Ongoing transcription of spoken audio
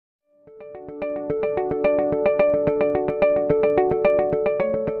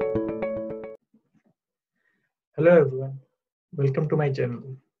Hello everyone, welcome to my channel.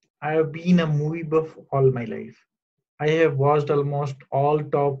 I have been a movie buff all my life. I have watched almost all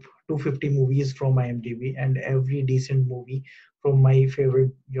top 250 movies from IMDB and every decent movie from my favorite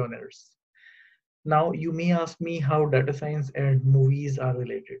genres. Now, you may ask me how data science and movies are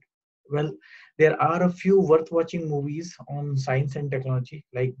related. Well, there are a few worth watching movies on science and technology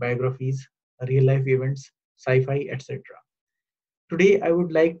like biographies, real life events, sci fi, etc. Today, I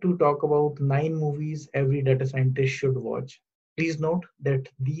would like to talk about 9 movies every data scientist should watch. Please note that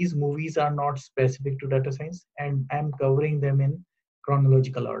these movies are not specific to data science and I'm covering them in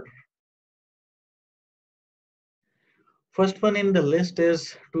chronological order. First one in the list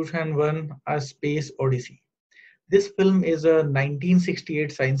is 2001 A Space Odyssey. This film is a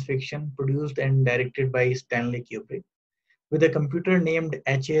 1968 science fiction produced and directed by Stanley Kubrick. With a computer named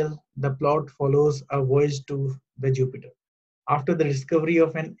HL, the plot follows a voyage to the Jupiter after the discovery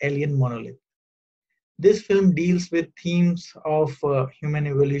of an alien monolith. This film deals with themes of human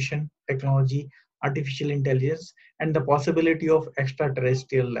evolution, technology, artificial intelligence, and the possibility of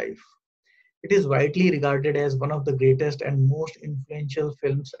extraterrestrial life. It is widely regarded as one of the greatest and most influential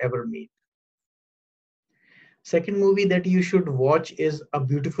films ever made. Second movie that you should watch is A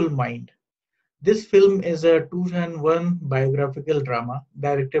Beautiful Mind. This film is a 2001 biographical drama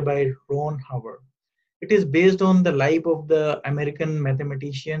directed by Ron Howard. It is based on the life of the American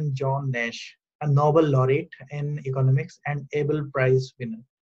mathematician John Nash, a Nobel laureate in economics and Abel Prize winner.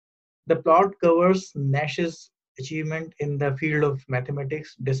 The plot covers Nash's achievement in the field of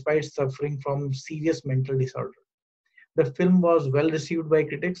mathematics despite suffering from serious mental disorder. The film was well received by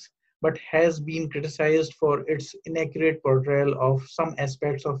critics but has been criticized for its inaccurate portrayal of some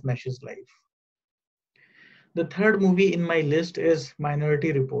aspects of Nash's life. The third movie in my list is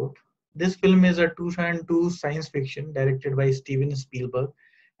Minority Report. This film is a 2002 science fiction directed by Steven Spielberg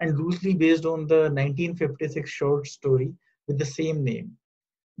and loosely based on the 1956 short story with the same name.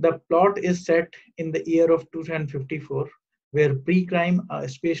 The plot is set in the year of 2054, where pre-crime, a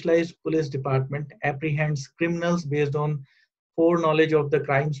specialized police department apprehends criminals based on foreknowledge of the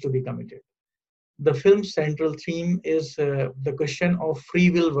crimes to be committed. The film's central theme is the question of free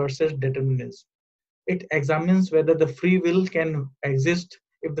will versus determinism. It examines whether the free will can exist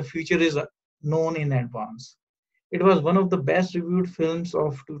if the future is known in advance. It was one of the best reviewed films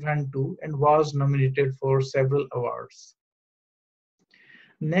of 2002 and was nominated for several awards.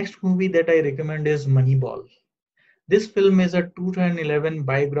 Next movie that I recommend is Moneyball. This film is a 2011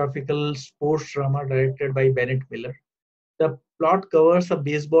 biographical sports drama directed by Bennett Miller. The plot covers a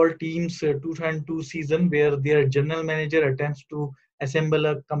baseball team's 2002 season where their general manager attempts to assemble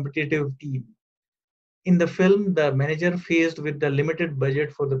a competitive team. In the film, the manager, faced with the limited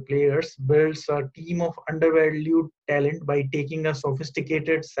budget for the players, builds a team of undervalued talent by taking a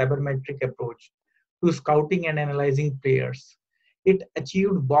sophisticated sabermetric approach to scouting and analyzing players. It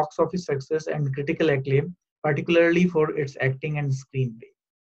achieved box office success and critical acclaim, particularly for its acting and screenplay.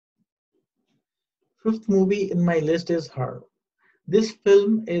 Fifth movie in my list is Harlow. This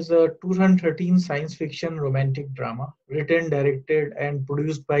film is a 2013 science fiction romantic drama written, directed, and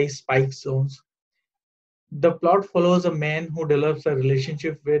produced by Spike Jonze. The plot follows a man who develops a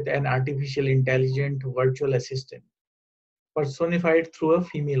relationship with an artificial intelligent virtual assistant, personified through a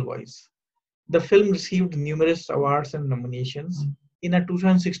female voice. The film received numerous awards and nominations. In a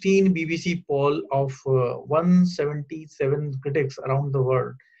 2016 BBC poll of 177 critics around the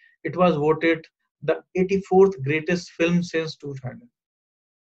world, it was voted the 84th greatest film since 2000.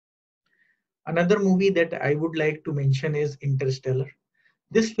 Another movie that I would like to mention is Interstellar.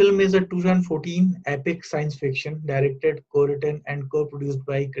 This film is a 2014 epic science fiction directed, co-written, and co-produced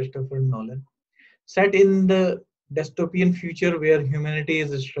by Christopher Nolan. Set in the dystopian future where humanity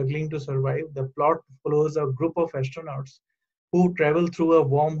is struggling to survive, the plot follows a group of astronauts who travel through a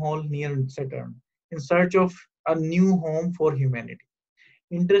wormhole near Saturn in search of a new home for humanity.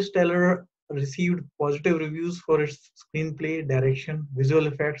 Interstellar received positive reviews for its screenplay, direction, visual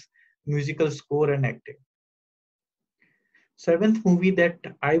effects, musical score, and acting. Seventh movie that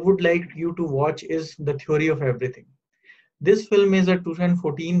I would like you to watch is The Theory of Everything. This film is a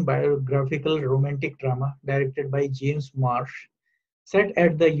 2014 biographical romantic drama directed by James Marsh. Set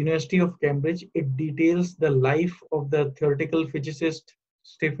at the University of Cambridge, it details the life of the theoretical physicist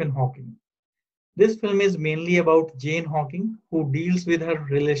Stephen Hawking. This film is mainly about Jane Hawking, who deals with her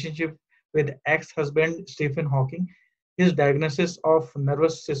relationship with ex-husband Stephen Hawking, his diagnosis of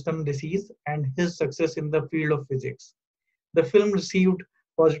nervous system disease, and his success in the field of physics. The film received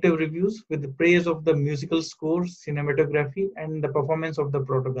positive reviews with praise of the musical score, cinematography, and the performance of the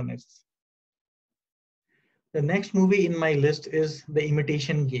protagonists. The next movie in my list is The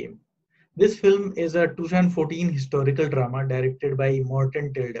Imitation Game. This film is a 2014 historical drama directed by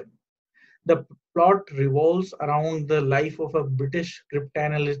Morton Tilden. The plot revolves around the life of a British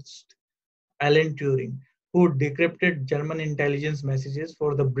cryptanalyst, Alan Turing, who decrypted German intelligence messages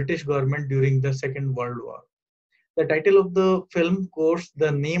for the British government during the Second World War. The title of the film quotes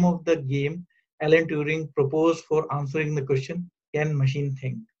the name of the game Alan Turing proposed for answering the question, can machine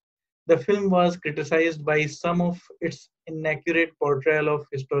think? The film was criticized by some of its inaccurate portrayal of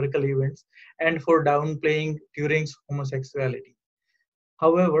historical events and for downplaying Turing's homosexuality.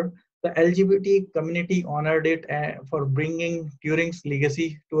 However, the LGBT community honored it for bringing Turing's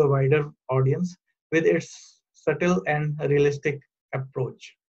legacy to a wider audience with its subtle and realistic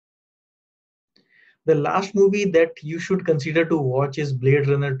approach. The last movie that you should consider to watch is Blade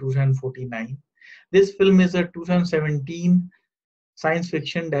Runner 2049. This film is a 2017 science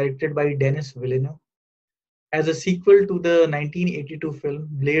fiction directed by Denis Villeneuve. As a sequel to the 1982 film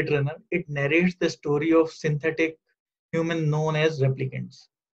Blade Runner, it narrates the story of synthetic human known as replicants.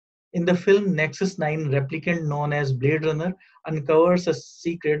 In the film, Nexus 9 replicant known as Blade Runner uncovers a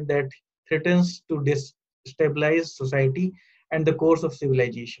secret that threatens to destabilize society and the course of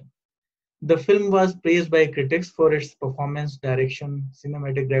civilization. The film was praised by critics for its performance, direction,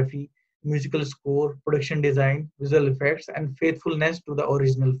 cinematography, musical score, production design, visual effects, and faithfulness to the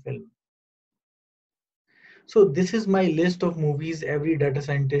original film. So, this is my list of movies every data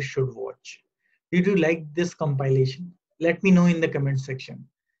scientist should watch. Did you like this compilation? Let me know in the comment section.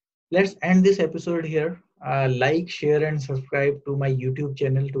 Let's end this episode here. Like, share, and subscribe to my YouTube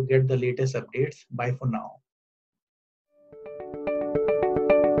channel to get the latest updates. Bye for now.